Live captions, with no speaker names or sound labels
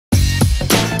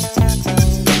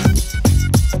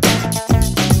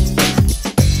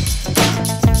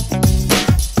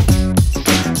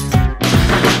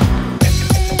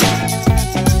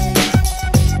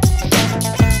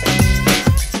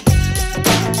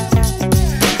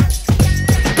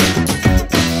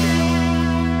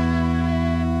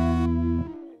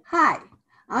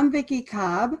I'm Vicki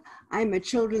Cobb. I'm a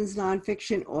children's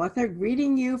nonfiction author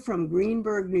greeting you from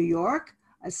Greenburgh, New York,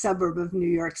 a suburb of New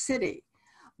York City.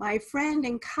 My friend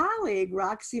and colleague,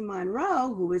 Roxie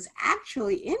Munro, who is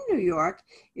actually in New York,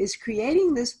 is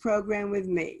creating this program with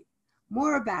me.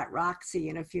 More about Roxie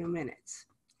in a few minutes.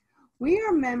 We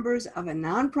are members of a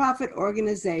nonprofit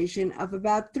organization of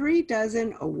about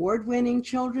 36 award-winning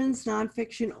children's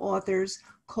nonfiction authors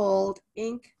called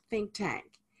Inc. Think Tank.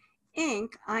 Inc.,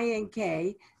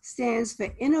 I-N-K, stands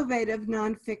for Innovative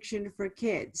Nonfiction for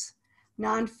Kids.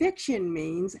 Nonfiction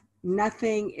means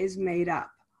nothing is made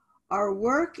up. Our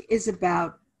work is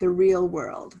about the real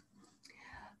world.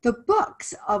 The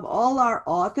books of all our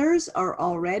authors are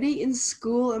already in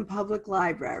school and public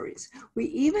libraries. We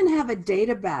even have a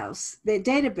database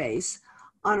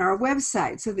on our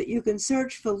website so that you can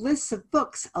search for lists of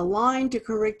books aligned to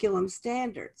curriculum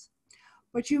standards.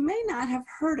 But you may not have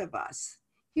heard of us.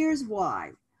 Here's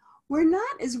why. We're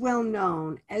not as well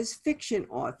known as fiction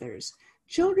authors.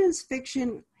 Children's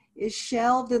fiction is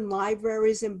shelved in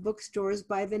libraries and bookstores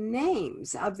by the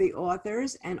names of the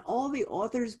authors, and all the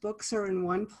authors' books are in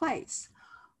one place.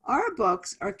 Our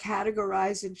books are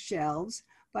categorized in shelves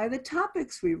by the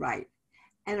topics we write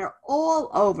and are all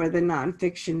over the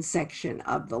nonfiction section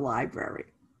of the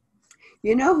library.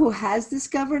 You know who has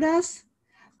discovered us?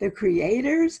 The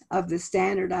creators of the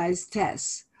standardized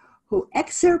tests, who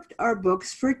excerpt our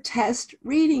books for test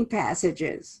reading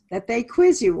passages that they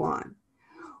quiz you on.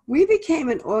 We became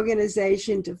an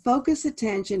organization to focus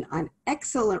attention on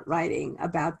excellent writing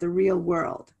about the real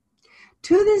world.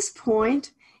 To this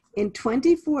point, in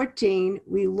 2014,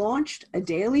 we launched a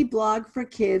daily blog for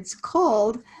kids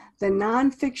called the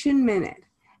Nonfiction Minute.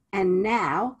 And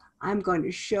now I'm going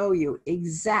to show you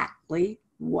exactly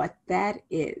what that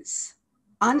is.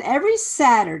 On every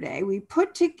Saturday, we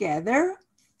put together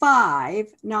 5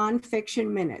 nonfiction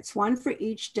minutes, one for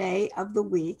each day of the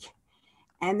week.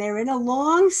 And they're in a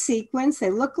long sequence.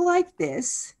 They look like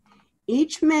this.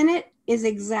 Each minute is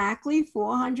exactly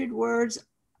 400 words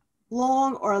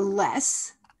long or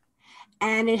less.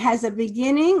 And it has a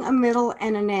beginning, a middle,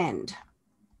 and an end.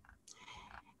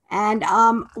 And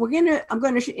I'm going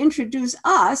to introduce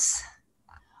us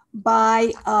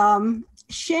by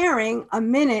sharing a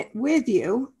minute with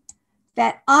you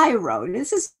that I wrote.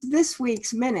 This is this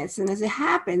week's minutes, and as it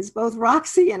happens, both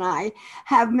Roxie and I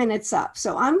have minutes up.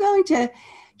 So I'm going to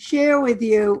share with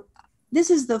you, this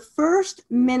is the first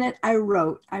minute I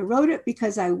wrote. I wrote it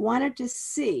because I wanted to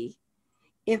see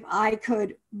if I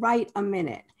could write a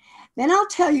minute. Then I'll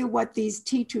tell you what these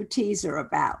T2Ts are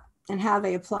about and how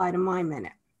they apply to my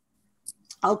minute.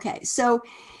 Okay, so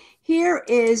here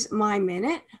is my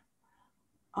minute.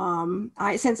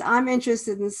 Since I'm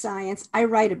interested in science, I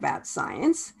write about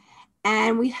science,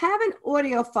 and we have an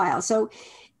audio file. So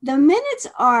the minutes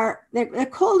they're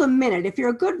called a minute. If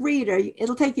you're a good reader,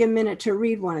 it'll take you a minute to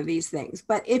read one of these things.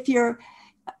 But if you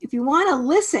want to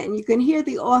listen, you can hear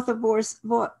the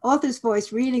author's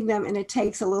voice reading them, and it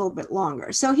takes a little bit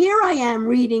longer. So here I am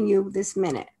reading you this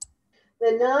minute.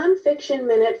 The Nonfiction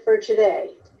Minute for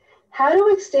today. How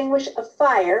to Extinguish a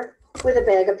Fire with a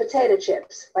Bag of Potato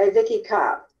Chips by Vicki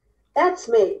Cobb. That's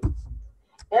me.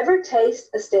 Ever taste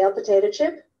a stale potato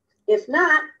chip? If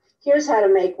not, here's how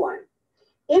to make one.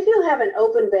 If you have an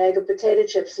open bag of potato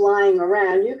chips lying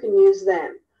around, you can use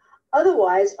them.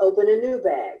 Otherwise, open a new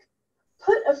bag.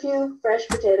 Put a few fresh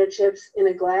potato chips in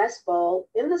a glass bowl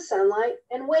in the sunlight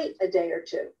and wait a day or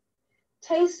two.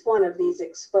 Taste one of these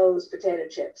exposed potato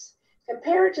chips.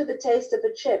 Compare it to the taste of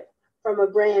a chip from a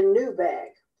brand new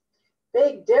bag.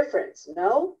 Big difference,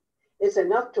 no? It's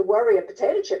enough to worry a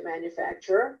potato chip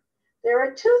manufacturer. There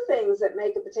are 2 things that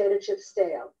make a potato chip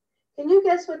stale. Can you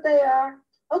guess what they are?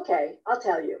 Okay, I'll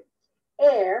tell you.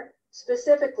 Air,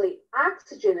 specifically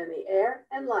oxygen in the air,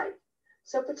 and light.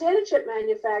 So potato chip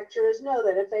manufacturers know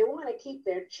that if they want to keep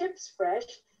their chips fresh,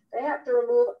 they have to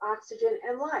remove oxygen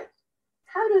and light.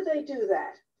 How do they do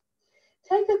that?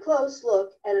 Take a close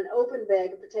look at an open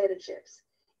bag of potato chips.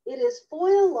 It is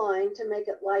foil lined to make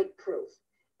it light proof.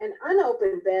 An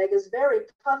unopened bag is very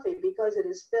puffy because it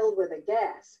is filled with a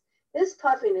gas. This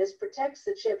puffiness protects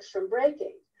the chips from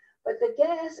breaking, but the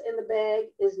gas in the bag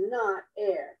is not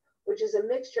air, which is a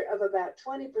mixture of about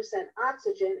 20%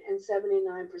 oxygen and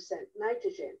 79%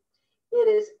 nitrogen. It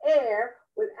is air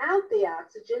without the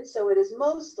oxygen, so it is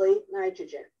mostly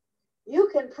nitrogen. You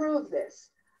can prove this.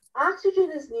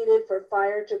 Oxygen is needed for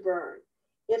fire to burn.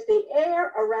 If the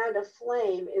air around a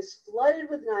flame is flooded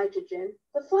with nitrogen,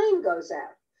 the flame goes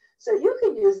out. So you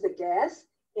can use the gas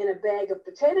in a bag of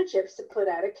potato chips to put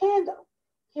out a candle.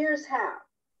 Here's how.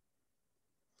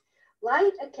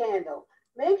 Light a candle.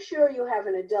 Make sure you have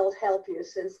an adult help you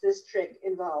since this trick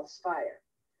involves fire.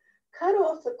 Cut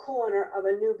off the corner of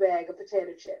a new bag of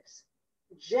potato chips.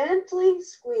 Gently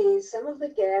squeeze some of the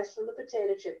gas from the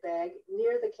potato chip bag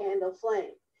near the candle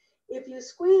flame. If you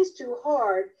squeeze too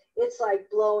hard, it's like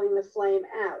blowing the flame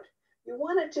out. You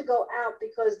want it to go out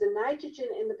because the nitrogen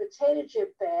in the potato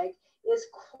chip bag is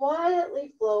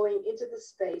quietly flowing into the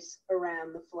space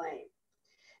around the flame.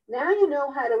 Now you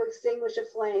know how to extinguish a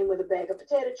flame with a bag of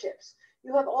potato chips.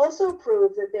 You have also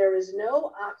proved that there is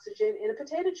no oxygen in a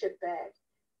potato chip bag,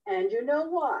 and you know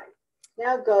why.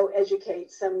 Now go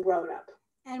educate some grown-up.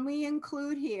 And we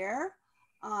include here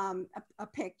a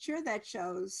picture that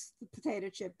shows the potato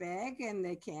chip bag and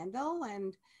the candle,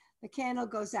 and the candle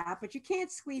goes out, but you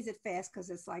can't squeeze it fast because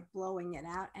it's like blowing it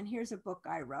out. And here's a book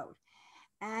I wrote.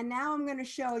 And now I'm going to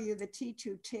show you the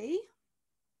T2T.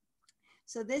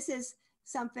 So this is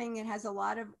something that has a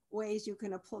lot of ways you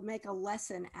can make a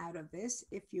lesson out of this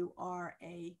if you are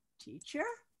a teacher.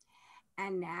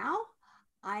 And now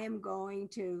I am going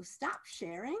to stop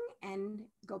sharing and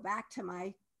go back to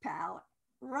my pal,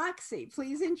 Roxie.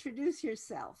 Please introduce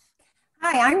yourself.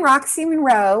 Hi, I'm Roxie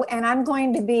Munro, and I'm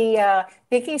going to be,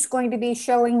 Vicki's going to be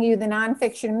showing you the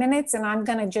Nonfiction Minutes, and I'm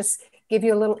going to just give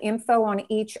you a little info on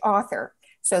each author.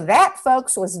 So that,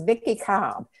 folks, was Vicki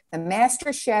Cobb, the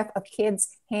master chef of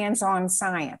kids' hands-on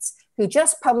science, who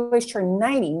just published her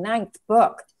 99th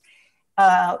book.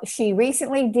 She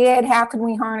recently did How Can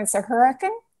We Harness a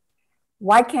Hurricane?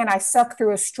 Why Can't I Suck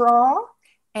Through a Straw?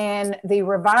 And the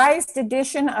revised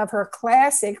edition of her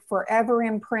classic, forever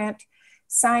in print,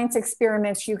 Science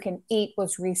Experiments You Can Eat,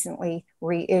 was recently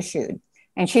reissued.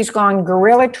 And she's gone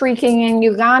gorilla trekking in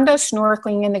Uganda,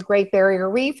 snorkeling in the Great Barrier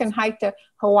Reef, and hiked a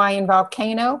Hawaiian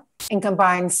volcano, and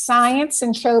combined science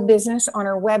and show business on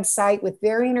her website with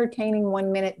very entertaining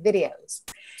 1-minute videos.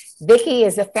 Vicki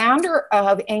is the founder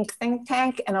of Ink Think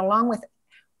Tank, and along with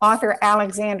author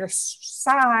Alexander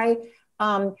Thie,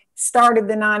 started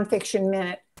the Nonfiction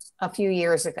Minute a few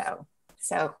years ago.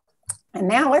 So, and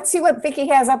now let's see what Vicki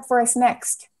has up for us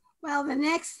next. Well, the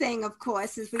next thing, of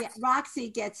course, is Roxie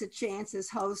gets a chance as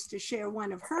host to share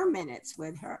one of her minutes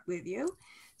with you.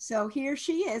 So here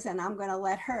she is, and I'm going to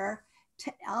let her.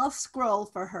 I'll scroll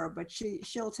for her, but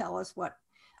she'll tell us what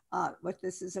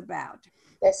this is about.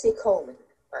 Bessie Coleman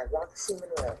by Roxie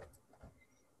Munro.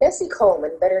 Bessie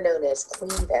Coleman, better known as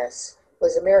Queen Bess,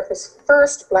 was America's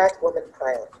first Black woman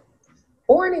pilot.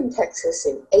 Born in Texas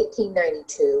in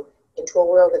 1892 into a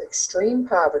world of extreme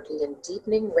poverty and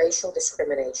deepening racial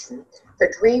discrimination,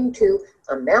 her dream to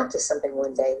amount to something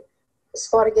one day was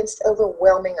fought against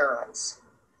overwhelming odds.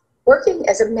 Working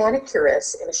as a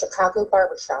manicurist in a Chicago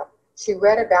barbershop, she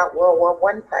read about World War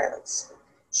I pilots.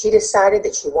 She decided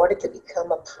that she wanted to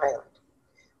become a pilot.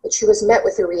 But she was met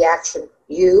with the reaction,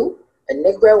 "You, a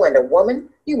Negro and a woman?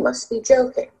 You must be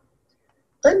joking."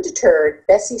 Undeterred,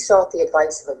 Bessie sought the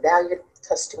advice of a valued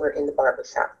customer in the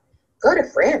barbershop. "Go to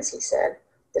France," he said.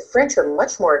 "The French are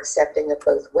much more accepting of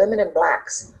both women and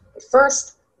blacks. But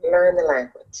first, learn the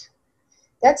language."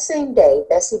 That same day,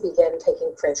 Bessie began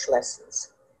taking French lessons.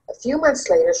 A few months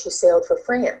later, she sailed for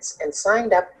France and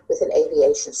signed up with an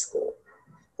aviation school.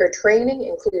 Her training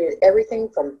included everything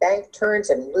from bank turns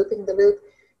and looping the loop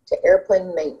to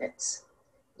airplane maintenance.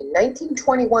 In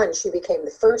 1921, she became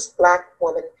the first Black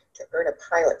woman to earn a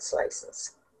pilot's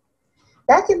license.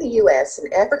 Back in the U.S.,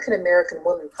 an African-American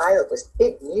woman pilot was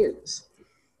big news.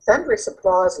 Thunderous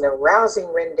applause and a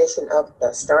rousing rendition of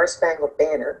The Star-Spangled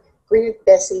Banner greeted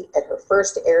Bessie at her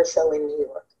first air show in New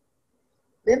York.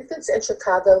 Memphis and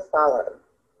Chicago followed.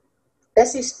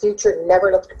 Bessie's future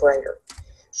never looked brighter.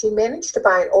 She managed to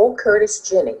buy an old Curtiss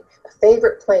Jenny, a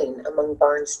favorite plane among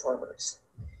barnstormers.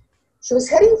 She was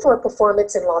heading for a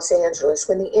performance in Los Angeles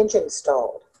when the engine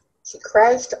stalled. She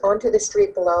crashed onto the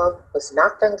street below, was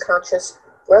knocked unconscious,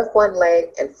 broke one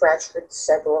leg, and fractured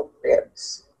several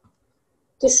ribs.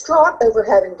 Distraught over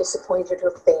having disappointed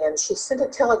her fans, she sent a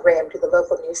telegram to the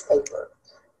local newspaper.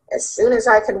 "As soon as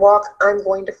I can walk, I'm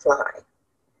going to fly."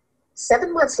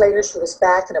 7 months later, she was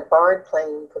back in a borrowed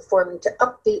plane performing to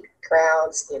upbeat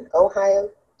crowds in Ohio,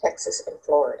 Texas, and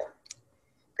Florida.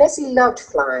 Bessie loved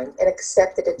flying and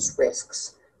accepted its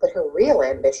risks, but her real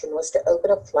ambition was to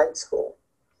open a flight school.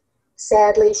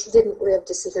 Sadly, she didn't live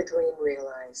to see her dream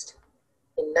realized.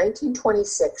 In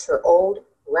 1926, her old,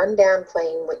 run-down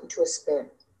plane went into a spin.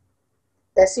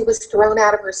 Bessie was thrown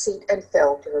out of her seat and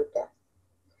fell to her death.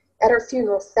 At her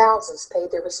funeral, thousands paid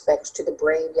their respects to the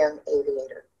brave young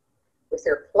aviator. With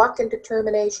her pluck and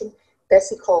determination,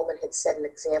 Bessie Coleman had set an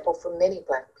example for many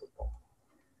Black people.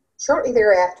 Shortly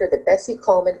thereafter, the Bessie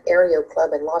Coleman Aero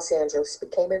Club in Los Angeles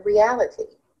became a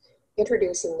reality.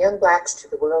 introducing young blacks to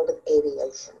the world of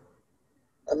aviation.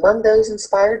 Among those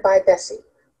inspired by Bessie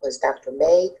was Dr.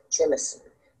 Mae Jemison,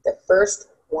 the first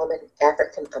woman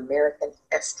African-American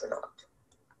astronaut.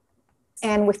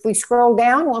 And if we scroll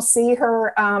down, we'll see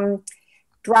her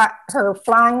her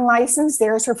flying license.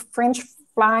 There's her French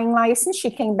flying license. She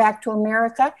came back to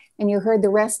America, and you heard the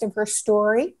rest of her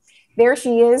story. There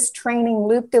she is training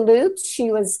loop-de-loops.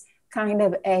 She was kind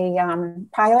of a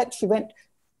pilot. She went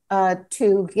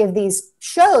to give these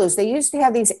shows. They used to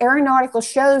have these aeronautical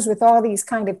shows with all these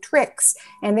kind of tricks.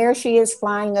 And there she is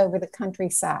flying over the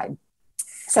countryside.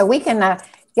 So we can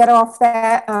get off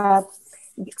that,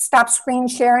 stop screen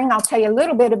sharing. I'll tell you a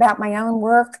little bit about my own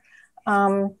work.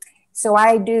 So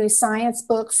I do science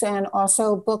books and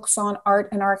also books on art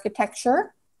and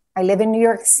architecture. I live in New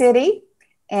York City,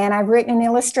 and I've written and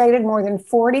illustrated more than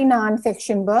 40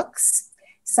 nonfiction books.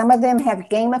 Some of them have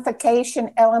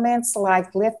gamification elements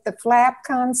like lift the flap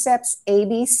concepts,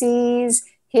 ABCs,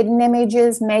 hidden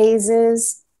images,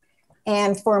 mazes.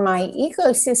 And for my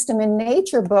ecosystem and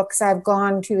nature books, I've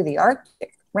gone to the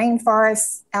Arctic,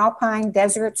 rainforests, alpine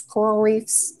deserts, coral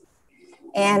reefs.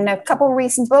 And a couple of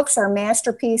recent books are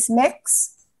Masterpiece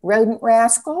Mix, Rodent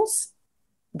Rascals,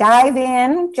 Dive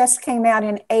In, just came out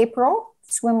in April,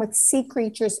 swim with sea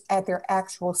creatures at their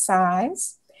actual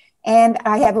size. And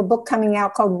I have a book coming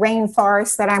out called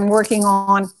Rainforest that I'm working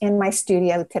on in my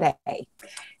studio today.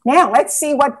 Now, let's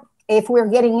see if we're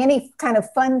getting any kind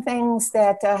of fun things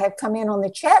that have come in on the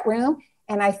chat room.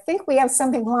 And I think we have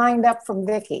something lined up from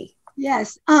Vicki.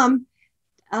 Yes, I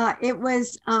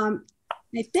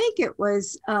think it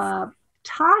was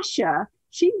Tasha.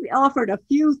 She offered a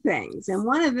few things. And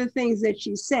one of the things that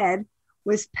she said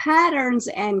was patterns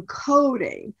and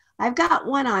coding. I've got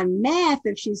one on math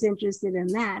if she's interested in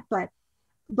that, but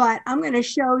I'm going to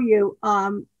show you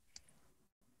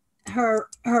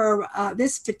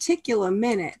this particular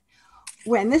minute.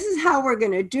 When this is how we're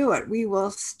going to do it, we will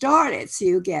start it so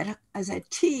you get as a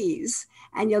tease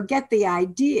and you'll get the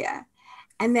idea.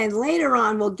 And then later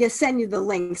on, we'll send you the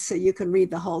link so you can read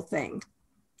the whole thing.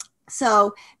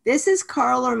 So this is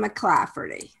Carla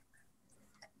McClafferty.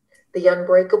 The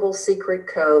Unbreakable Secret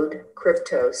Code,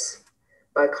 Kryptos,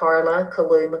 by Carla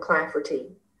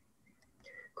McClafferty.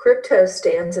 Kryptos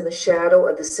stands in the shadow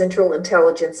of the Central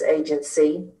Intelligence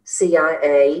Agency,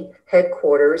 CIA,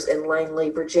 headquarters in Langley,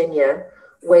 Virginia,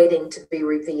 waiting to be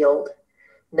revealed.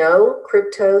 No,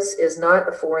 Kryptos is not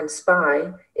a foreign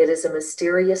spy. It is a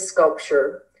mysterious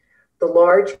sculpture. The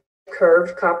large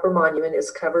curved copper monument is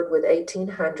covered with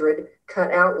 1,800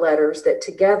 cut-out letters that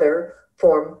together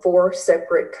form 4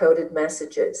 separate coded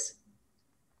messages.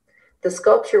 The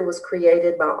sculpture was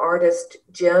created by artist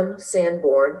Jim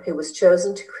Sanborn, who was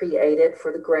chosen to create it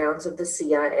for the grounds of the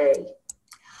CIA.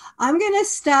 I'm going to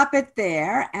stop it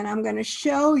there, and I'm going to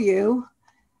show you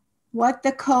what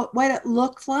it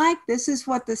looked like. This is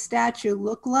what the statue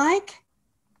looked like,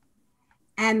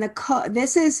 and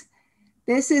this is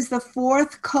the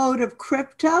 4th code of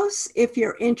Kryptos. If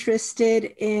you're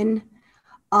interested in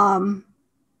trying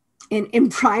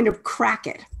to crack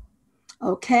it.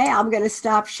 Okay, I'm going to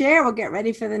stop share. We'll get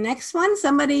ready for the next one.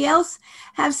 Somebody else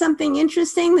have something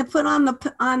interesting to put on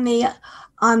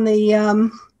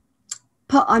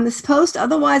this post.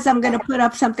 Otherwise, I'm going to put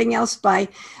up something else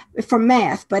for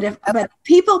math. But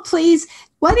people, please,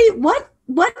 what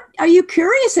are you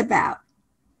curious about?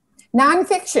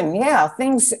 Nonfiction, yeah,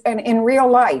 things in real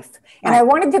life. And I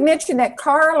wanted to mention that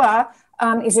Carla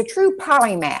is a true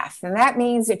polymath, and that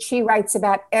means that she writes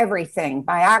about everything.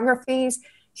 Biographies.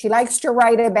 She likes to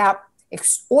write about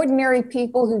ordinary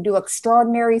people who do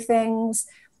extraordinary things,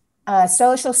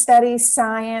 social studies,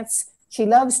 science. She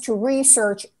loves to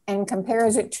research and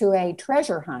compares it to a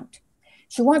treasure hunt.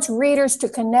 She wants readers to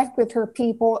connect with her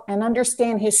people and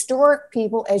understand historic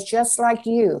people as just like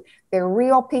you. They're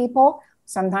real people.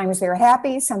 Sometimes they're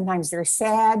happy, sometimes they're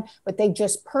sad, but they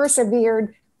just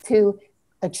persevered to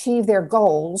achieve their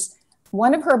goals.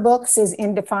 One of her books is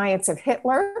In Defiance of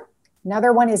Hitler.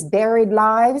 Another one is Buried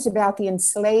Lives, about the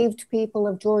enslaved people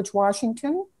of George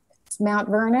Washington. It's Mount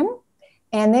Vernon.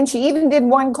 And then she even did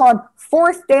one called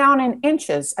 4th Down and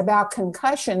Inches, about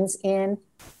concussions in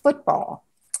football.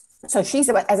 So she's,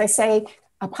 as I say,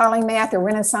 a polymath, a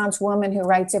Renaissance woman who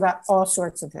writes about all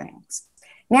sorts of things.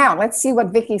 Now, let's see what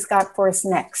Vicki's got for us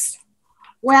next.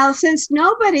 Well, since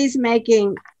nobody's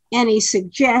making any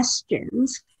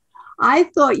suggestions, I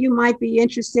thought you might be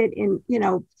interested in,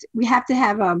 we have to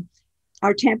have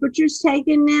our temperatures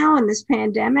taken now in this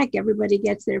pandemic. Everybody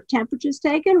gets their temperatures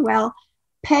taken. Well,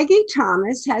 Peggy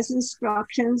Thomas has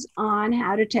instructions on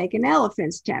how to take an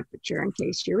elephant's temperature in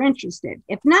case you're interested.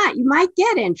 If not, you might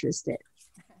get interested.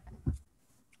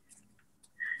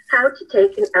 How to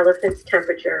Take an Elephant's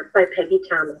Temperature by Peggy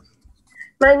Thomas.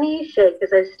 My knees shake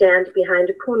as I stand behind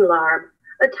a coonlarb,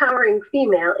 a towering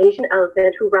female Asian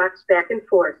elephant who rocks back and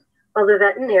forth while the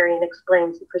veterinarian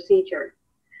explains the procedure.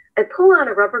 I pull on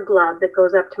a rubber glove that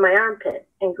goes up to my armpit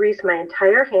and grease my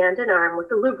entire hand and arm with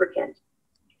the lubricant.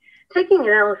 Taking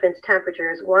an elephant's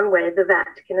temperature is one way the vet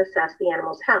can assess the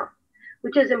animal's health,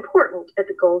 which is important at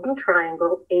the Golden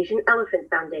Triangle Asian Elephant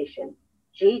Foundation,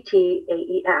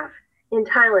 GTAEF, in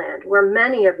Thailand, where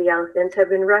many of the elephants have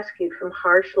been rescued from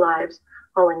harsh lives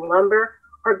hauling lumber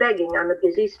or begging on the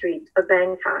busy streets of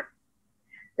Bangkok.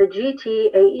 The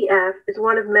GTAEF is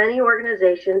one of many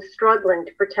organizations struggling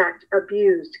to protect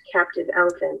abused captive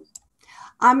elephants.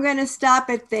 I'm going to stop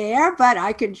it there, but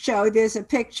I could show there's a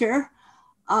picture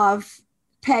of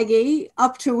Peggy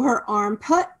up to her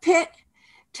armpit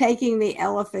taking the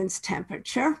elephant's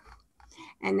temperature.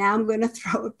 And now I'm going to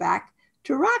throw it back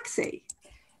to Roxie.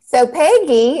 So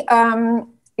Peggy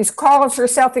calls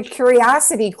herself a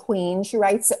curiosity queen. She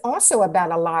writes also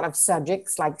about a lot of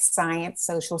subjects like science,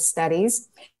 social studies.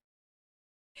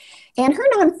 And her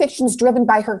nonfiction is driven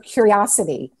by her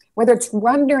curiosity, whether it's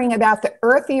wondering about the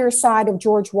earthier side of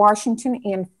George Washington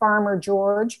in Farmer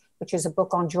George, which is a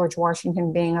book on George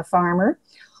Washington being a farmer,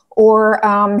 or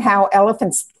how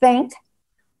elephants think,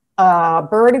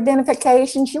 bird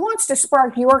identification. She wants to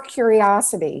spark your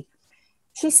curiosity.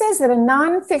 She says that a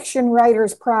nonfiction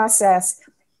writer's process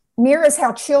mirrors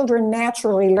how children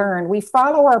naturally learn. We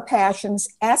follow our passions,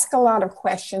 ask a lot of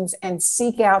questions, and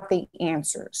seek out the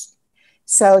answers.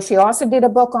 So she also did a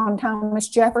book on Thomas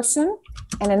Jefferson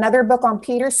and another book on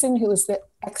Peterson, who is the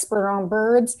expert on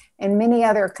birds, and many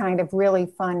other kind of really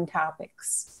fun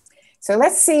topics. So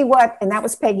let's see and that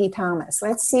was Peggy Thomas.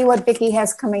 Let's see what Vicki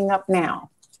has coming up now.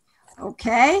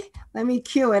 Okay, let me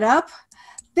cue it up.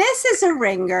 This is a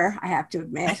ringer, I have to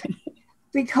admit,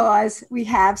 because we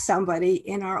have somebody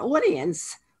in our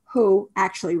audience who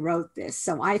actually wrote this.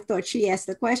 So I thought she asked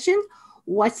the question,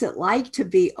 what's it like to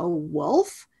be a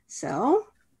wolf? So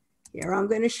here I'm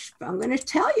going to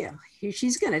tell you.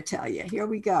 She's going to tell you. Here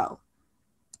we go.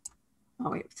 Oh,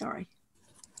 wait, sorry.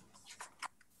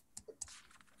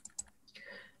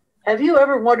 Have you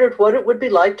ever wondered what it would be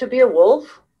like to be a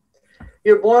wolf?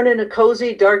 You're born in a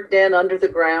cozy, dark den under the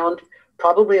ground,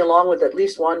 probably along with at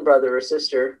least one brother or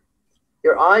sister.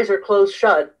 Your eyes are closed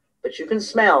shut, but you can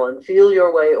smell and feel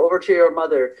your way over to your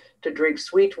mother to drink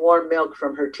sweet, warm milk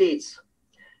from her teats.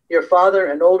 Your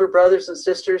father and older brothers and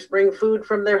sisters bring food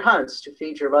from their hunts to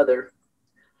feed your mother.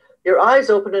 Your eyes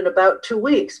open in about 2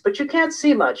 weeks, but you can't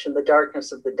see much in the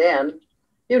darkness of the den.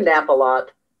 You nap a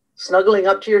lot, snuggling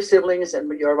up to your siblings and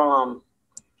your mom.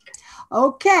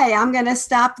 Okay, I'm going to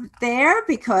stop there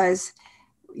because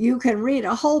you can read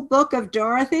a whole book of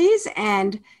Dorothy's,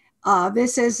 and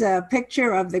this is a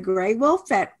picture of the gray wolf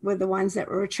that were the ones that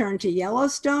were returned to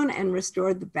Yellowstone and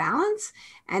restored the balance.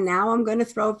 And now I'm going to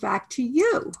throw it back to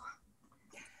you.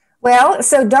 Well,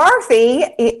 so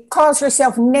Dorothy calls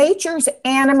herself nature's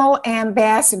animal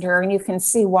ambassador, and you can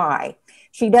see why.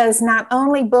 She does not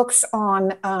only books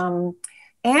on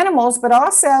animals, but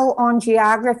also on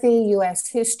geography, U.S.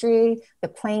 history, the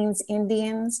Plains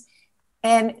Indians.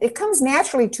 And it comes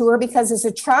naturally to her because as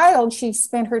a child, she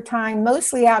spent her time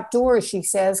mostly outdoors, she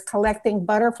says, collecting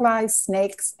butterflies,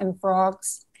 snakes, and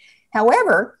frogs.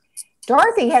 However,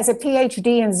 Dorothy has a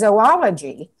PhD in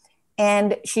zoology,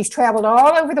 and she's traveled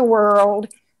all over the world,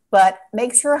 but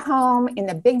makes her home in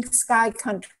the big sky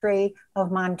country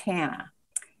of Montana.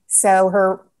 So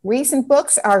her recent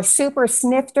books are Super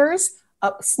Sniffers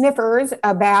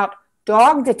about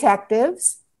dog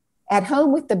detectives, At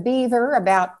Home with the Beaver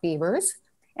about beavers,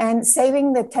 and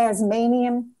Saving the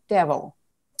Tasmanian Devil.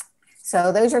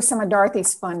 So those are some of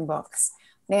Dorothy's fun books.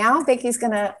 Now Vicki's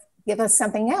going to give us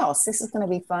something else. This is going to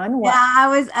be fun. What?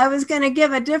 Yeah, I was going to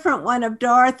give a different one of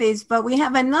Dorothy's, but we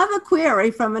have another query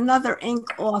from another Inc.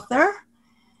 author.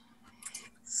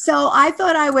 So I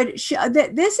thought I would show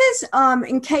that this is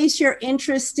in case you're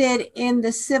interested in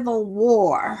the Civil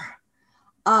War.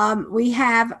 We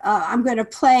have, I'm going to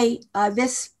play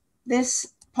this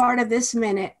part of this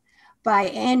minute by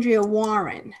Andrea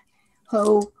Warren,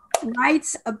 who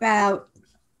writes about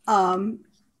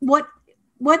what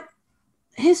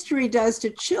history does to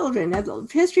children,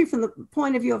 history from the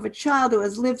point of view of a child who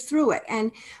has lived through it.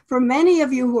 And for many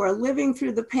of you who are living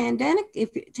through the pandemic,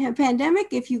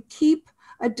 if you keep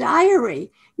a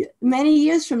diary, many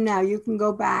years from now, you can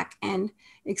go back and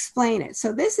explain it.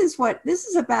 So this is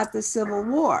about the Civil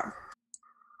War.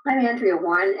 I'm Andrea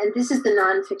Warren, and this is the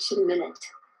Nonfiction Minute.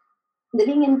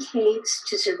 Living in caves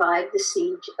to survive the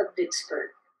siege of Vicksburg.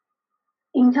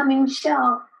 Incoming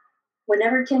shell.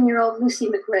 Whenever 10-year-old Lucy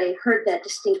McRae heard that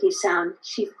distinctive sound,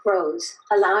 she froze,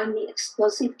 allowing the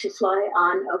explosive to fly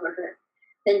on over her.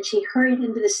 Then she hurried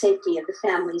into the safety of the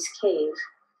family's cave.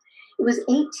 It was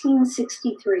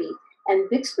 1863, and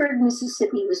Vicksburg,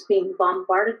 Mississippi was being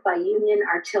bombarded by Union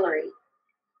artillery.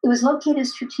 It was located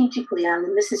strategically on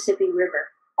the Mississippi River.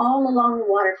 All along the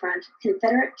waterfront,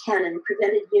 Confederate cannon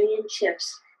prevented Union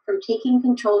ships from taking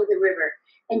control of the river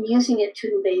and using it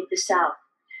to invade the South.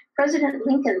 President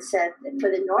Lincoln said that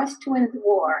for the North to win the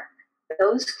war,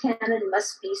 those cannon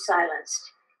must be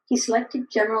silenced. He selected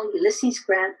General Ulysses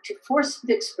Grant to force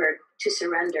Vicksburg to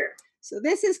surrender. So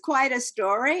this is quite a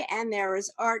story, and there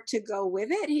is art to go with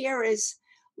it. Here is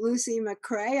Lucy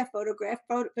McRae.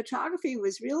 A photography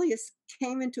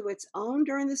came into its own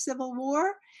during the Civil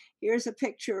War. Here's a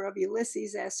picture of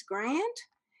Ulysses S. Grant,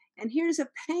 and here's a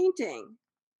painting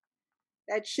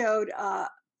that showed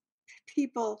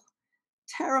people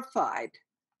terrified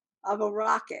of a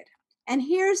rocket. And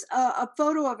here's a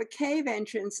photo of a cave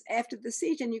entrance after the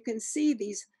siege, and you can see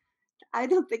these. I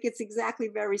don't think it's exactly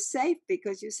very safe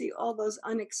because you see all those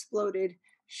unexploded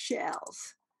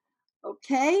shells.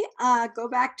 Okay, go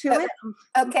back to it.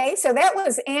 Okay, so that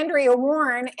was Andrea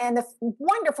Warren, and the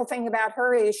wonderful thing about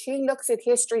her is she looks at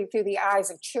history through the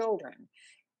eyes of children.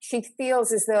 She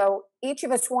feels as though each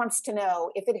of us wants to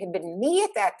know, if it had been me at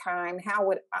that time,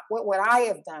 what would I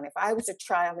have done if I was a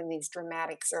child in these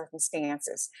dramatic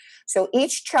circumstances? So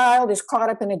each child is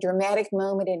caught up in a dramatic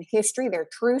moment in history. They're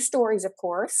true stories, of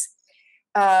course.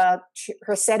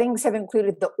 Her settings have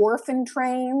included the orphan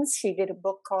trains. She did a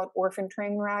book called Orphan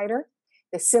Train Rider.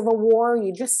 The Civil War,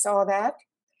 you just saw that.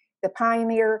 The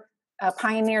Pioneer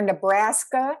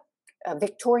Nebraska,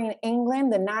 Victorian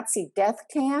England, the Nazi death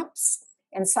camps,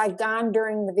 and Saigon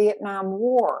during the Vietnam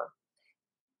War.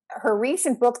 Her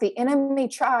recent book, The Enemy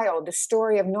Child, the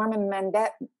story of Norman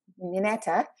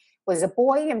Mineta, was a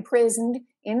boy imprisoned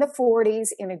in the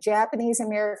 40s in a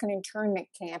Japanese-American internment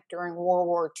camp during World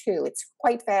War II. It's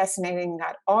quite fascinating,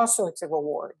 got all sorts of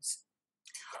awards.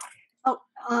 Oh,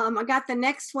 I got the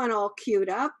next one all queued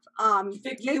up.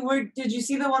 Vicki, did you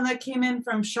see the one that came in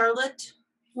from Charlotte?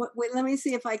 Wait, let me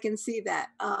see if I can see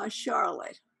that.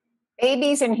 Charlotte.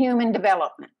 Babies and human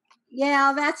development.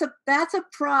 Yeah, that's a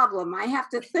problem. I have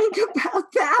to think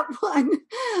about that one.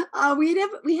 We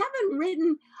haven't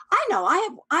written. I know.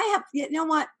 I have. You know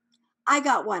what? I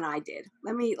got one. I did.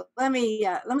 Let me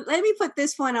put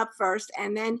this one up first,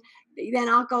 and then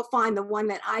I'll go find the one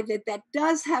that I did that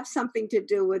does have something to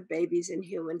do with babies and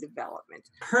human development.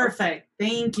 Perfect.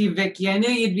 Thank you, Vicki. I knew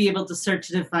you'd be able to search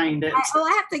to find it.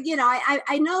 I have to.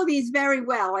 I know these very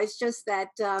well. It's just that.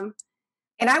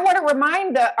 And I want to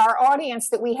remind our audience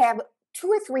that we have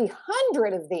 200 or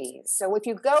 300 of these. So if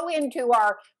you go into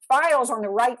our files on the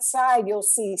right side, you'll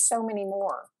see so many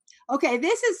more. Okay,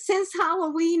 this is, since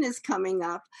Halloween is coming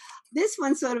up, this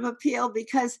one sort of appealed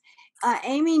because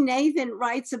Amy Nathan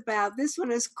writes about, this one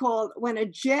is called When a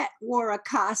Jet Wore a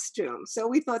Costume. So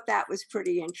we thought that was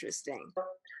pretty interesting.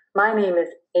 My name is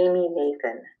Amy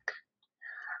Nathan.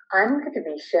 I'm going to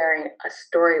be sharing a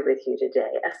story with you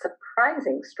today, a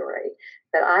surprising story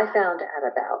that I found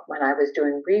out about when I was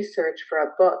doing research for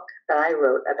a book that I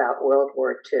wrote about World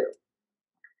War II.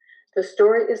 The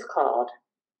story is called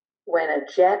When a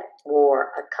Jet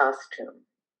Wore a Costume.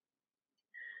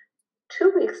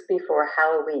 2 weeks before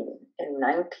Halloween in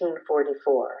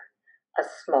 1944, a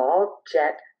small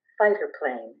jet fighter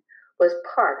plane was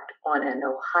parked on an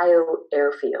Ohio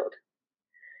airfield.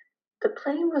 The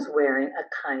plane was wearing a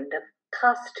kind of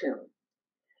costume.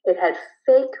 It had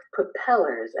fake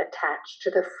propellers attached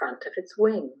to the front of its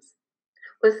wings.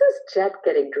 Was this jet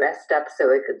getting dressed up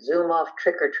so it could zoom off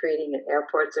trick-or-treating at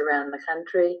airports around the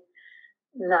country?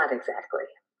 Not exactly.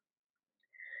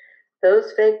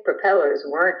 Those fake propellers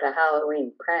weren't a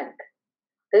Halloween prank.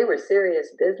 They were serious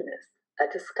business, a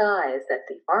disguise that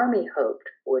the Army hoped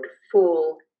would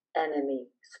fool enemy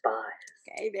spies.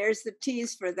 Okay, there's the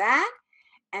tease for that.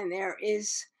 And there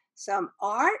is some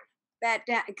art that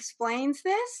explains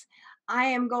this. I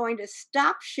am going to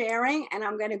stop sharing and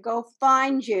I'm going to go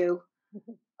find you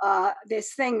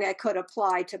this thing that could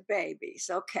apply to babies.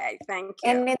 Okay, thank you.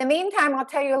 And in the meantime, I'll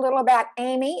tell you a little about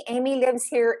Amy. Amy lives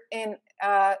here in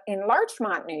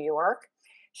Larchmont, New York.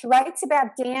 She writes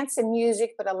about dance and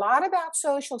music, but a lot about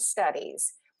social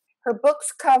studies. Her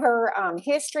books cover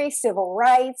history, civil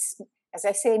rights, as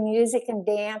I say, music and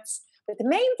dance. But the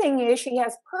main thing is she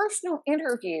has personal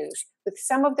interviews with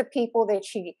some of the people that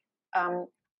she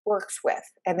works with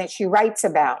and that she writes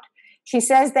about. She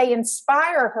says they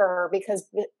inspire her because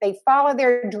they follow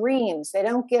their dreams. They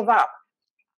don't give up.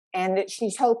 And that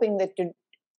she's hoping that to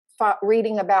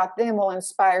reading about them will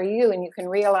inspire you, and you can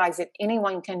realize that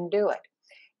anyone can do it.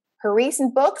 Her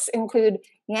recent books include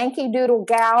Yankee Doodle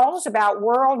Gals about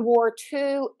World War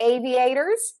II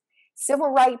aviators, civil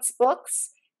rights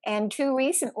books, and 2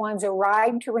 recent ones, A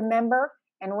Ride to Remember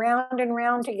and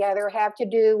Round Together, have to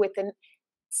do with the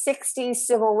 60s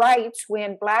civil rights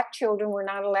when Black children were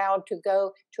not allowed to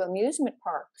go to amusement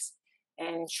parks.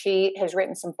 And she has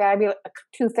written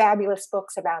 2 fabulous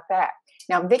books about that.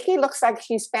 Now, Vicki looks like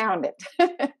she's found it.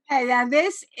 Hey, now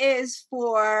this is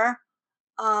for,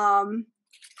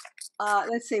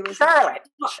 let's see. Charlotte.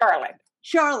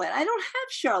 I don't have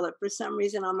Charlotte for some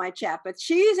reason on my chat, but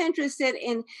she's interested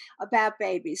in about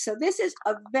babies. So this is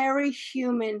a very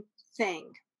human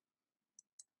thing.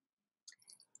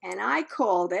 And I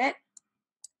called it,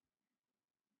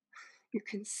 you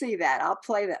can see that. I'll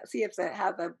play that, see if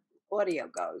how the audio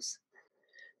goes.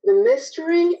 The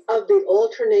Mystery of the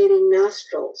Alternating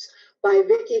Nostrils by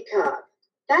Vicki Cobb.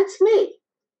 That's me.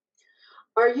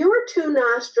 Are your 2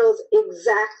 nostrils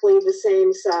exactly the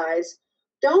same size?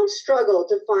 Don't struggle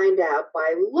to find out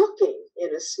by looking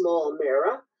in a small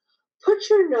mirror. Put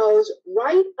your nose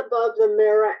right above the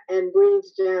mirror and breathe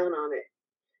down on it.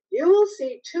 You will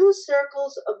see 2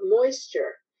 circles of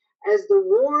moisture as the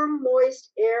warm,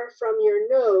 moist air from your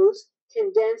nose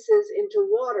condenses into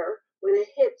water when it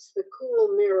hits the cool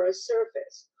mirror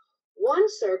surface. One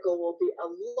circle will be a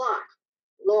lot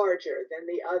larger than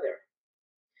the other.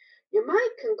 You might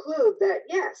conclude that,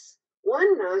 yes,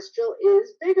 one nostril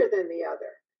is bigger than the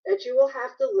other, that you will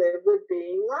have to live with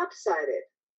being lopsided.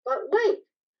 But wait,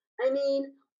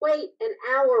 wait an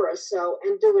hour or so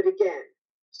and do it again.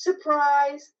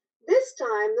 Surprise! This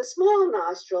time the small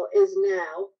nostril is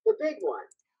now the big one.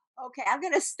 Okay, I'm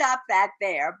going to stop that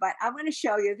there, but I'm going to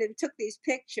show you that it took these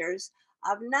pictures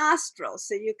of nostrils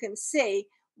so you can see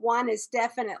one is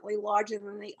definitely larger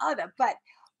than the other. But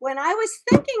when I was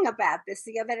thinking about this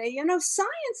the other day,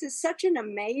 science is such an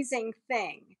amazing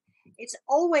thing. It's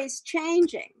always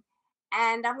changing.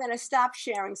 And I'm going to stop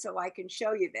sharing so I can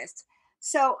show you this.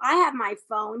 So I have my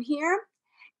phone here,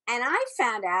 and I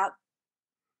found out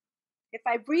if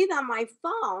I breathe on my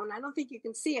phone, I don't think you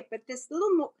can see it, but this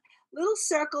little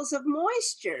circles of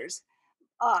moistures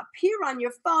appear on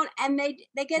your phone, and they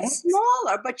get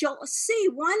smaller, but you'll see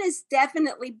one is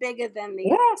definitely bigger than the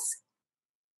other.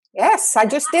 Yes, I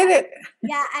just did it.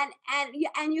 Yeah,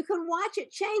 and you can watch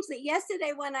it change. That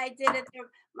yesterday when I did it,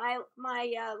 my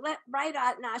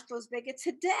right nostril is bigger.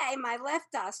 Today, my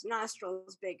left nostril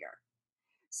is bigger.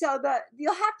 So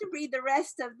you'll have to read the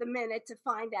rest of the minute to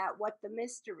find out what the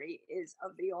mystery is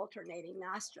of the alternating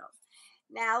nostril.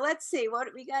 Now let's see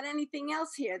what we got. Anything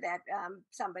else here that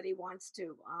somebody wants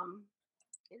to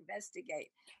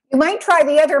investigate? You might try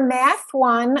the other math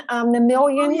one, the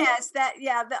million. Oh, yes,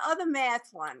 the other math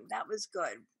one. That was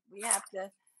good. We have to.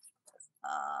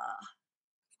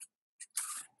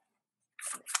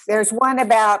 There's one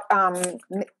about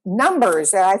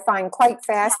numbers that I find quite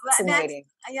fascinating.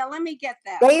 Yeah, let me get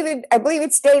that. David, I believe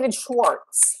it's David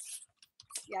Schwartz.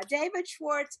 Yeah, David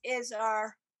Schwartz is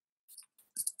our.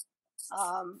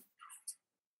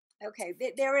 Okay,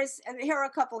 here are a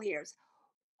couple here.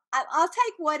 I'll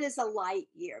take what is a light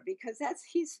year because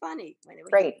he's funny.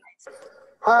 Great.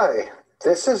 Hi,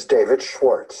 this is David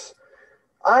Schwartz.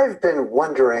 I've been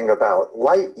wondering about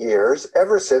light years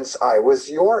ever since I was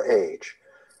your age.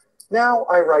 Now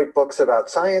I write books about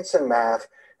science and math,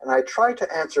 and I try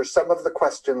to answer some of the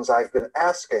questions I've been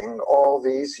asking all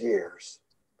these years.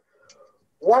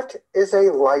 What is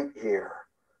a light year?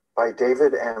 By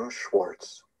David M.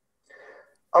 Schwartz.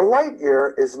 A light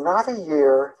year is not a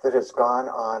year that has gone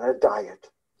on a diet.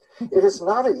 It is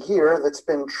not a year that's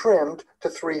been trimmed to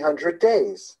 300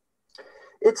 days.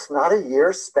 It's not a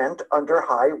year spent under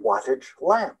high wattage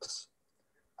lamps.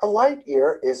 A light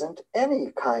year isn't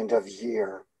any kind of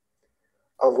year.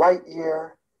 A light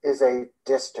year is a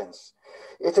distance.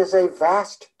 It is a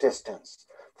vast distance,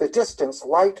 the distance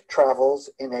light travels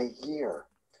in a year.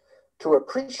 To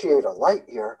appreciate a light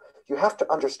year, you have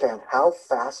to understand how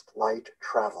fast light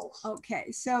travels.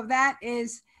 Okay, so that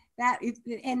is that,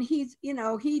 and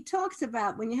he talks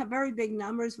about when you have very big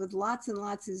numbers with lots and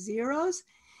lots of zeros,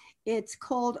 it's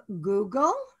called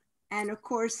Google. And of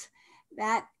course,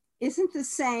 that isn't the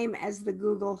same as the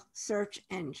Google search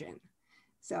engine.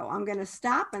 So I'm going to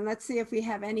stop and let's see if we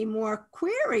have any more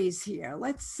queries here.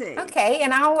 Let's see. Okay,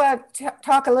 and I'll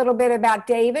talk a little bit about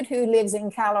David, who lives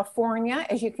in California.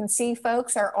 As you can see,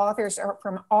 folks, our authors are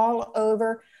from all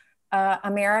over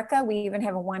America. We even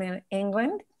have one in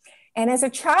England. And as a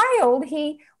child,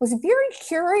 he was very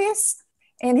curious,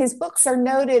 and his books are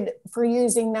noted for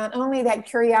using not only that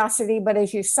curiosity, but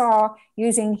as you saw,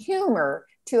 using humor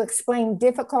to explain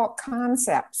difficult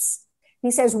concepts.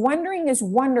 He says, wondering is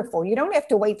wonderful. You don't have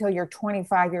to wait till you're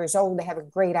 25 years old to have a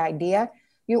great idea.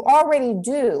 You already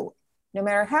do, no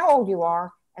matter how old you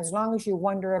are, as long as you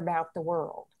wonder about the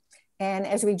world. And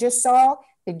as we just saw,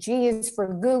 the G is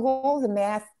for Google, the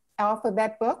math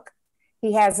alphabet book.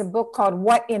 He has a book called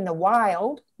What in the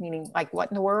Wild, meaning like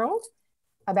what in the world,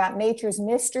 about nature's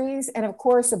mysteries. And of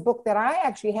course, a book that I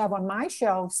actually have on my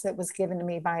shelves that was given to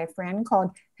me by a friend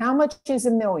called How Much is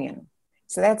a Million?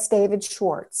 So that's David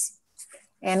Schwartz.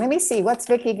 And let me see, what's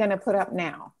Vicki gonna put up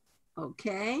now?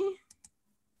 Okay.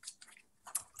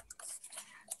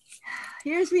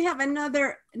 We have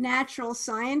another natural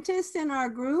scientist in our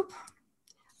group.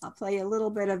 I'll play a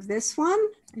little bit of this one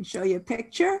and show you a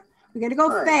picture. We're going to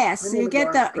go fast so you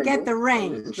get the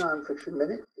range. This Nonfiction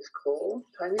Minute is called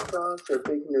Tiny Frogs Are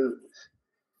Big News.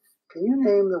 Can you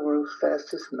name the world's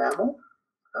fastest mammal?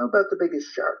 How about the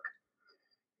biggest shark?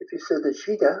 If you said the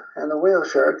cheetah and the whale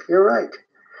shark, you're right.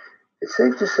 It's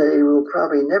safe to say we'll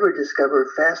probably never discover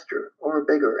faster or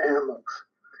bigger animals.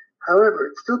 However,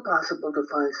 it's still possible to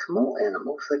find small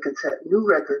animals that can set new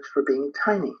records for being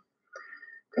tiny.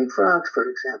 Take frogs, for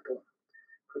example.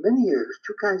 For many years,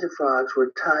 two kinds of frogs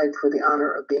were tied for the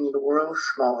honor of being the world's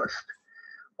smallest.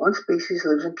 One species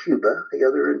lives in Cuba, the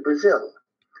other in Brazil.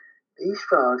 These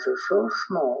frogs are so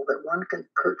small that one can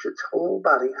perch its whole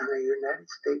body on a United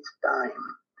States dime.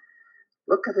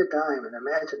 Look at a dime and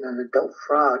imagine an adult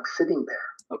frog sitting there.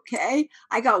 Okay,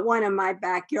 I got one in my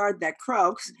backyard that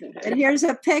croaks. And here's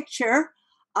a picture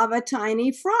of a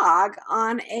tiny frog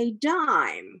on a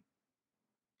dime.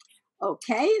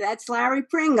 Okay, that's Larry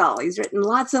Pringle. He's written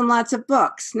lots and lots of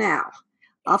books. Now,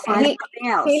 I'll find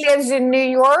something else. He lives in New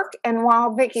York, and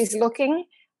while Vicki's looking,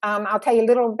 I'll tell you a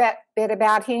little bit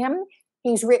about him.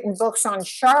 He's written books on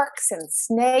sharks and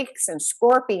snakes and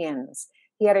scorpions.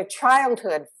 He had a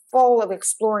childhood full of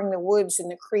exploring the woods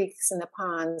and the creeks and the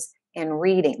ponds and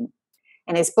reading.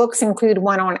 And his books include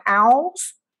one on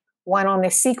owls, one on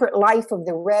the secret life of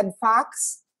the red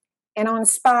fox, and on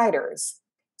spiders.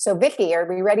 So Vicki, are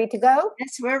we ready to go?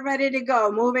 Yes, we're ready to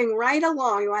go. Moving right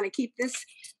along. You want to keep this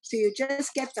so you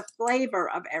just get the flavor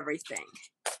of everything.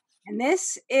 And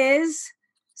this is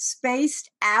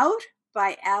Spaced Out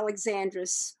by Alexandra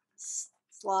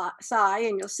Thie.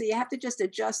 And you'll see you have to just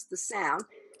adjust the sound.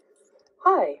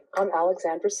 Hi, I'm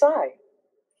Alexandra Thie.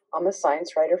 I'm a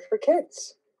science writer for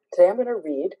kids. Today I'm going to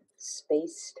read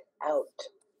Spaced Out.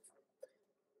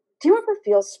 Do you ever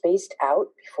feel spaced out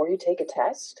before you take a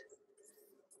test?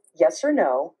 Yes or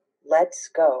no, let's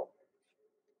go.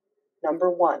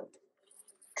 Number 1,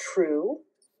 true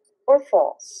or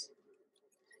false?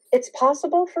 It's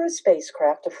possible for a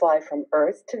spacecraft to fly from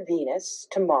Earth to Venus,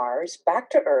 to Mars, back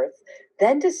to Earth,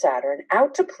 then to Saturn,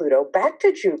 out to Pluto, back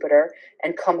to Jupiter,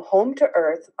 and come home to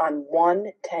Earth on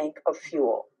one tank of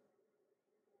fuel.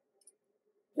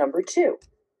 Number 2,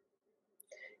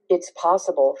 it's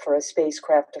possible for a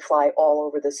spacecraft to fly all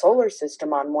over the solar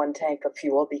system on one tank of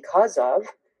fuel because of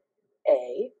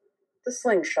A, the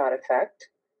slingshot effect,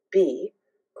 B,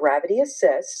 gravity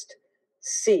assist,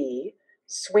 C,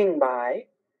 swing by,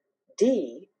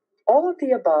 D, all of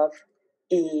the above,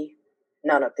 E,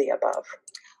 none of the above.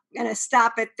 I'm going to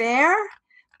stop it there,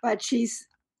 but she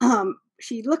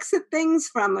looks at things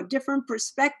from a different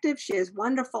perspective. She has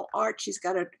wonderful art. She's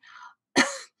got a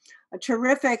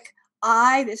terrific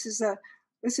eye. This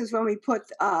is when we put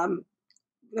the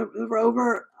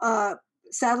rover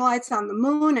satellites on the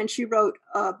moon, and she wrote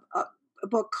a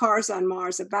book, Cars on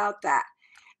Mars, about that.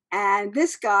 And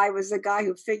this guy was the guy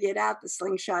who figured out the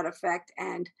slingshot effect,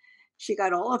 and she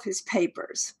got all of his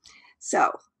papers.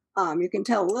 So you can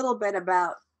tell a little bit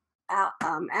about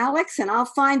Alex, and I'll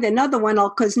find another one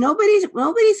because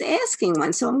nobody's asking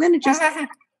one. So I'm going to just...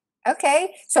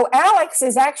 Okay, so Alex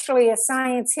is actually a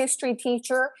science history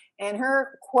teacher, and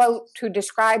her quote to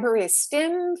describe her is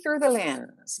STEM through the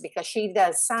lens, because she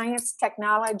does science,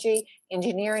 technology,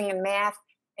 engineering, and math,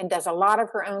 and does a lot of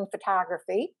her own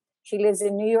photography. She lives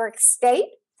in New York State,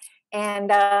 and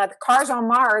Cars on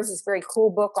Mars is a very cool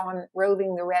book on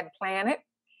roving the red planet.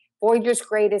 Voyager's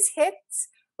Greatest Hits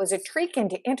was a trek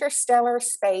into interstellar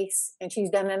space, and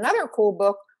she's done another cool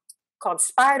book called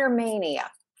Spider Mania,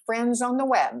 Friends on the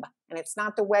Web, and it's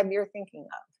not the web you're thinking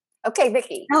of. Okay,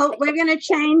 Vicki. Oh, we're going to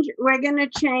change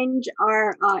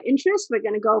our interest. We're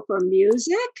going to go for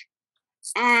music.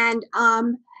 And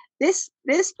this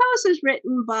post is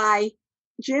written by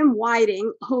Jim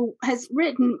Whiting, who has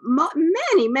written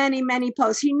many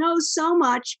posts. He knows so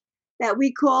much that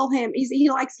we call him, he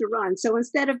likes to run. So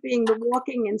instead of being the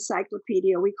walking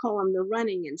encyclopedia, we call him the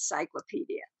running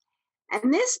encyclopedia.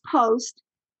 And this post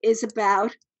is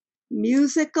about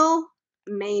musical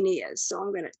manias. So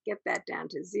I'm going to get that down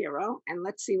to 0, and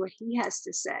let's see what he has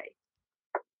to say.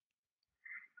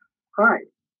 Hi,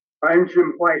 I'm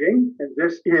Jim Whiting, and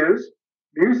this is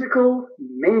Musical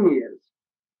Manias.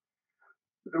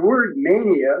 The word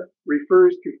mania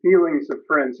refers to feelings of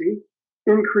frenzy,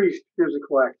 increased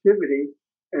physical activity,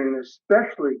 and an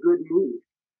especially good mood.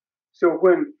 So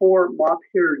when 4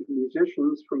 mop-haired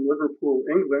musicians from Liverpool,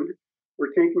 England,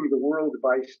 were taking the world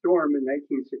by storm in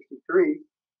 1963,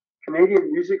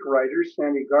 Canadian music writer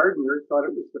Sandy Gardner thought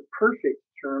it was the perfect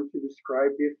term to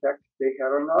describe the effect they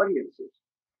had on audiences.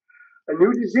 A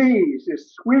new disease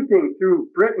is sweeping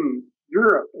through Britain,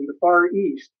 Europe, and the Far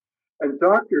East, and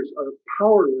doctors are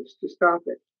powerless to stop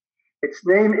it. Its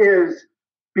name is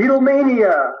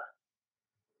Beatlemania.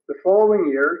 The following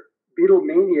year,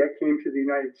 Beatlemania came to the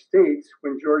United States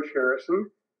when George Harrison,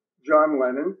 John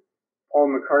Lennon, Paul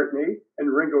McCartney,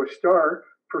 and Ringo Starr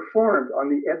performed on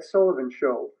The Ed Sullivan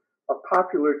Show, a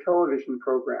popular television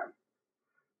program.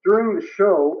 During the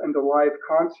show and the live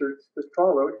concerts that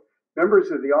followed,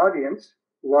 members of the audience,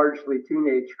 largely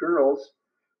teenage girls,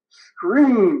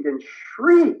 screamed and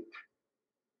shrieked.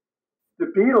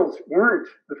 The Beatles weren't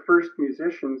the first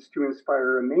musicians to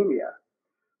inspire a mania.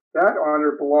 That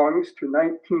honor belongs to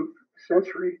 19th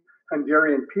century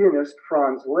Hungarian pianist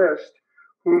Franz Liszt,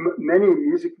 whom many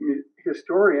music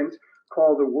historians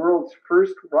call the world's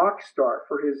first rock star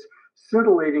for his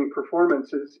scintillating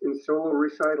performances in solo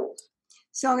recitals.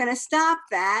 So I'm going to stop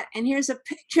that. And here's a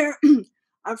picture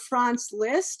of Franz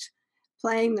Liszt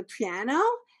playing the piano.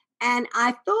 And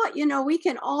I thought, we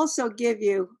can also give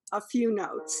you a few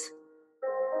notes.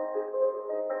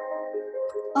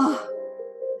 Oh,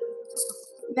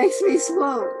 makes me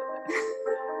swoon.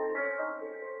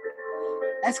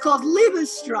 That's called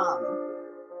Liebesstrom.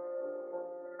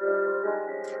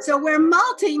 So we're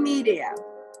multimedia.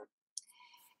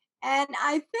 And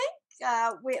I think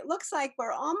it looks like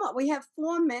we have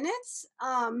 4 minutes.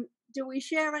 Do we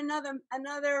share another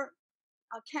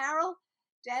Carol?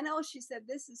 Dano, she said,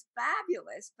 this is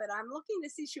fabulous, but I'm looking to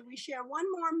see, should we share 1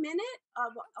 more minute?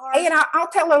 I'll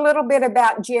tell a little bit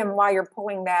about Jim while you're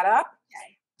pulling that up.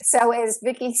 Okay. So as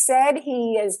Vicki said,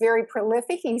 he is very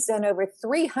prolific. He's done over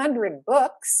 300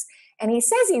 books, and he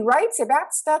says he writes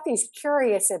about stuff he's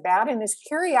curious about, and his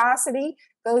curiosity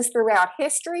goes throughout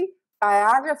history,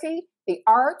 biography, the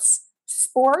arts,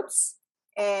 sports,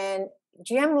 and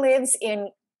Jim lives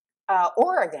in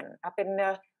Oregon, up in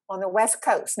on the West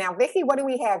Coast. Now, Vicki, what do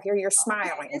we have here? You're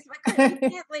smiling.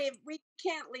 Okay, we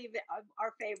can't leave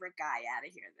our favorite guy out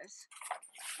of here.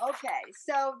 Okay,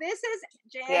 so this is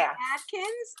Jan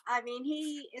Atkins. I mean,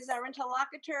 he is our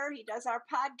interlocutor. He does our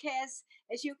podcast.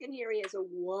 As you can hear, he has a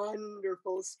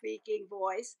wonderful speaking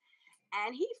voice,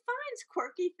 and he finds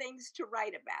quirky things to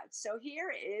write about. So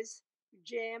here is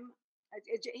Jim.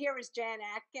 Here is Jan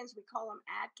Atkins. We call him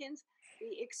Atkins,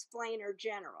 the explainer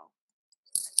general.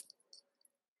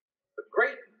 The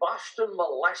Great Boston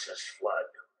Molasses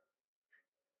Flood.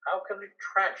 How can a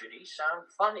tragedy sound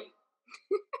funny?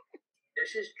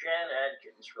 This is Jan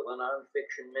Atkins for the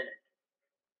Nonfiction Minute.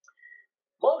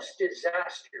 Most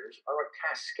disasters are a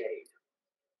cascade.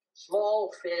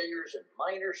 Small failures and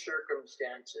minor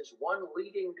circumstances, one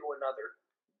leading to another,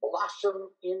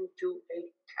 blossom into a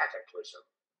cataclysm.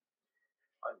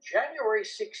 On January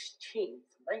 16th,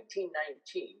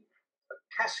 1919, a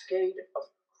cascade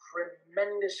of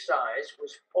tremendous size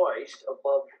was poised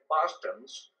above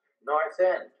Boston's North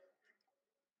End.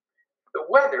 The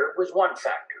weather was one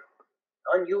factor,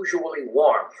 unusually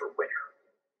warm for winter.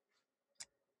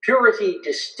 Purity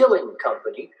Distilling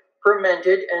Company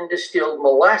fermented and distilled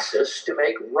molasses to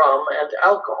make rum and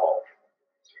alcohol.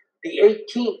 The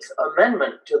 18th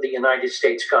Amendment to the United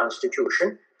States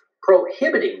Constitution,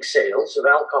 prohibiting sales of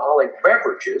alcoholic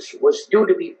beverages, was due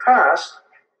to be passed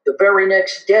the very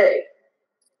next day.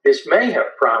 This may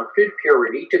have prompted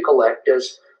Purity to collect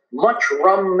as much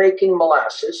rum-making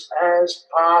molasses as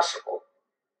possible.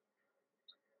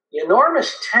 The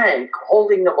enormous tank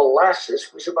holding the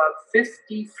molasses was about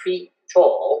 50 feet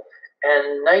tall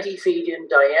and 90 feet in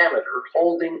diameter,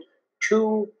 holding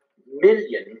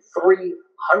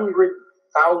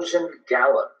 2,300,000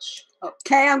 gallons.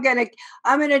 Okay, I'm gonna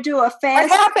do a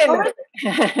fast. What happened?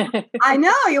 I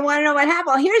know you want to know what happened.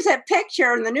 Well, here's a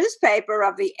picture in the newspaper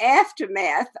of the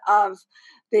aftermath of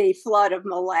the flood of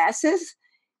molasses.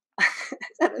 Is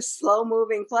that a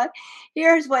slow-moving flood?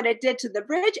 Here's what it did to the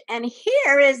bridge, and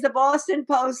here is the Boston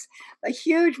Post. A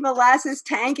huge molasses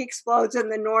tank explodes in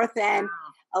the North End.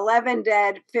 11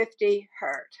 dead, 50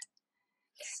 hurt.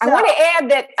 I want to add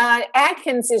that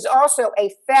Atkins is also a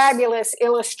fabulous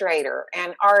illustrator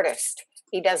and artist.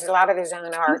 He does a lot of his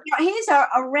own art. He's a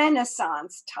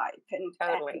Renaissance type, and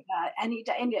Totally.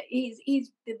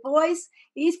 he's the voice.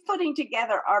 He's putting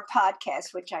together our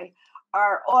podcast, which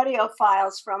are audio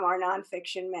files from our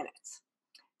Nonfiction Minutes.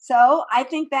 So I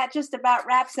think that just about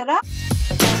wraps it up.